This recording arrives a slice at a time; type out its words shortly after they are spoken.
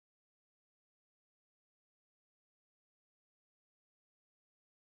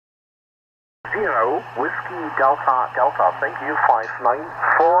0 Whiskey Delta Delta, thank you,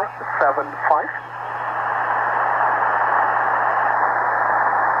 59475.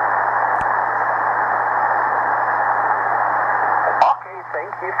 Okay, thank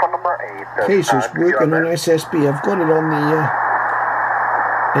you for number 8. Okay, so it's working on SSB. I've got it on the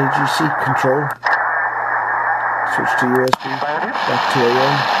AGC control. Switch to USB, back to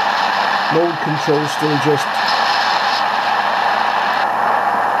AM. Mode control still just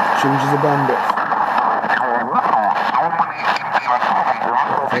changes the bandwidth.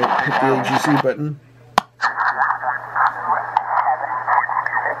 Okay, hit the AGC button.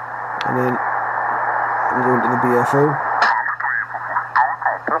 And then I'm going to the BFO.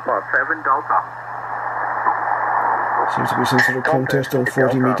 Papa 7 Delta. Seems to be some sort of contest on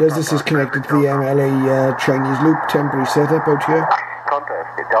 40 meters. This is connected to the MLA Chinese loop, temporary setup out here. Contest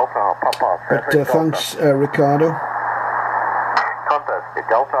Delta Papa 7 But thanks Ricardo. Contest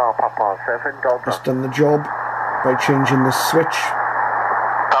Delta Papa 7 Delta. Just done the job by changing the switch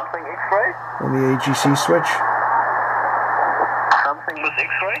Something X-ray? on the AGC switch. Something with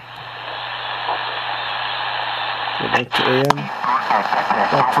X-ray? Go back to AM.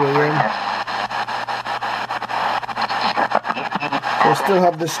 Back to AM. So I still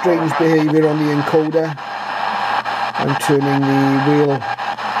have the strange behaviour on the encoder. I'm turning the wheel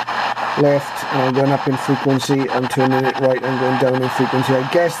left and I'm going up in frequency. I'm turning it right and going down in frequency. I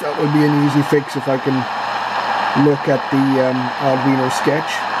guess that would be an easy fix if I can look at the Arduino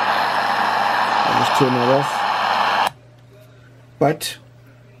sketch. I'll just turn that off. But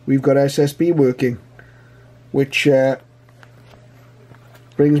we've got SSB working, which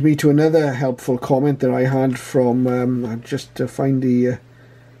brings me to another helpful comment that I had from, just to find the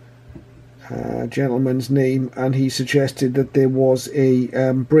gentleman's name, and he suggested that there was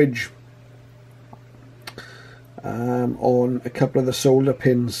a bridge on a couple of the solder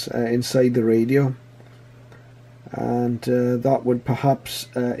pins inside the radio, and that would perhaps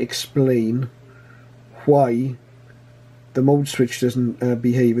explain why the mode switch doesn't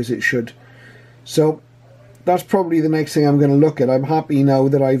behave as it should. So that's probably the next thing I'm going to look at. I'm happy now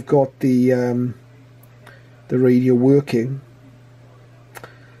that I've got the radio working,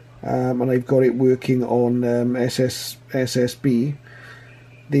 and I've got it working on SSB.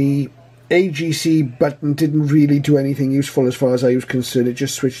 The AGC button didn't really do anything useful as far as I was concerned. It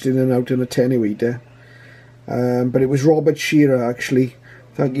just switched in and out on a attenuator. But it was Robert Shearer, actually,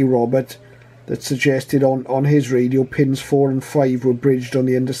 thank you Robert, that suggested on his radio pins 4 and 5 were bridged on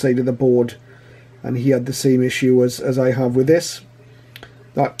the underside of the board, and he had the same issue as I have with this.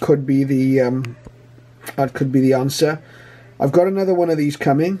 That could be the answer. I've got another one of these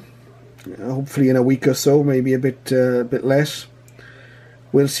coming, hopefully in a week or so, maybe a bit less.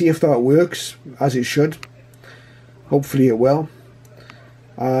 We'll see if that works as it should. Hopefully it will.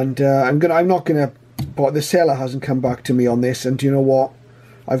 And I'm not gonna. But the seller hasn't come back to me on this, and do you know what?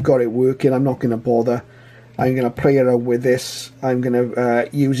 I've got it working. I'm not going to bother. I'm going to play around with this. I'm going to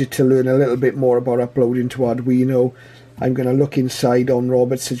use it to learn a little bit more about uploading to Arduino. I'm going to look inside on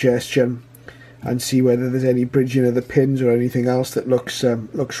Robert's suggestion and see whether there's any bridging of the pins or anything else that looks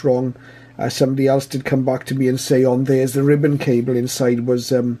wrong. Somebody else did come back to me and say on theirs the ribbon cable inside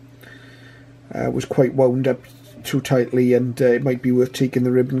was quite wound up too tightly, and it might be worth taking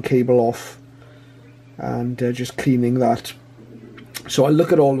the ribbon cable off and just cleaning that. So I'll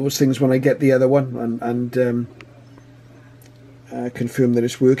look at all those things when I get the other one and confirm that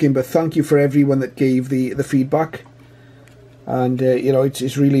it's working. But thank you for everyone that gave the feedback, and you know,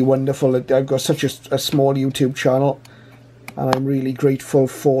 it's really wonderful that I've got such a small YouTube channel, and I'm really grateful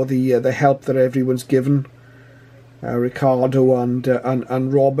for the help that everyone's given. Ricardo and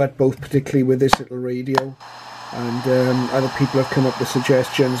Robert, both particularly with this little radio, and other people have come up with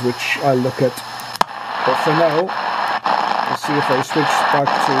suggestions which I'll look at. But for now, let's see if I switch back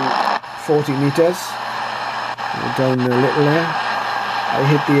to 40 meters. Down a little there. I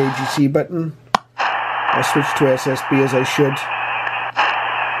hit the AGC button. I switch to SSB as I should.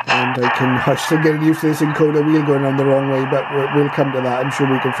 And I'm still getting used to this encoder wheel going on the wrong way, but we'll come to that. I'm sure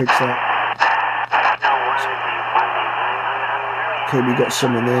we can fix that. Okay, we got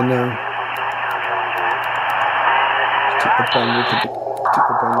someone there now. Take the bandwidth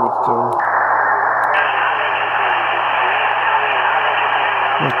down.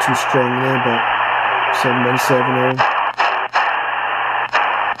 Not too strong there, but 7170.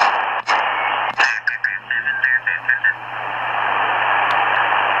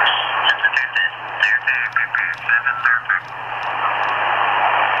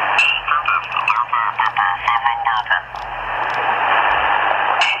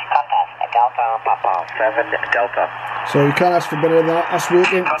 Papa 7 Delta. So you can't ask for better than that. That's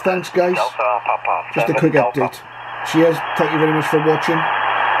working. Thanks guys. Just a quick update. Cheers. Thank you very much for watching.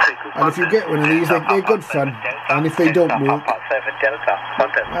 And if you get one of these, they're good fun. And if they don't work,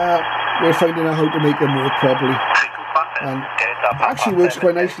 we're finding out how to make them work properly. And it actually works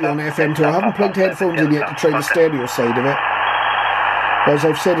quite nicely on FM too. I haven't plugged headphones in yet to try the stereo side of it. But as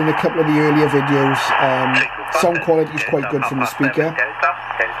I've said in a couple of the earlier videos, sound quality is quite good from the speaker.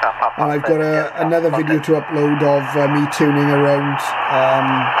 And I've got another video to upload of me tuning around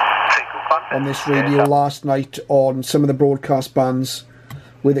on this radio last night on some of the broadcast bands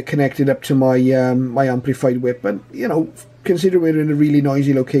with it connected up to my my amplified whip. But you know, considering we're in a really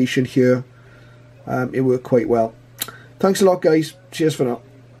noisy location here, it worked quite well. Thanks a lot guys. Cheers for now.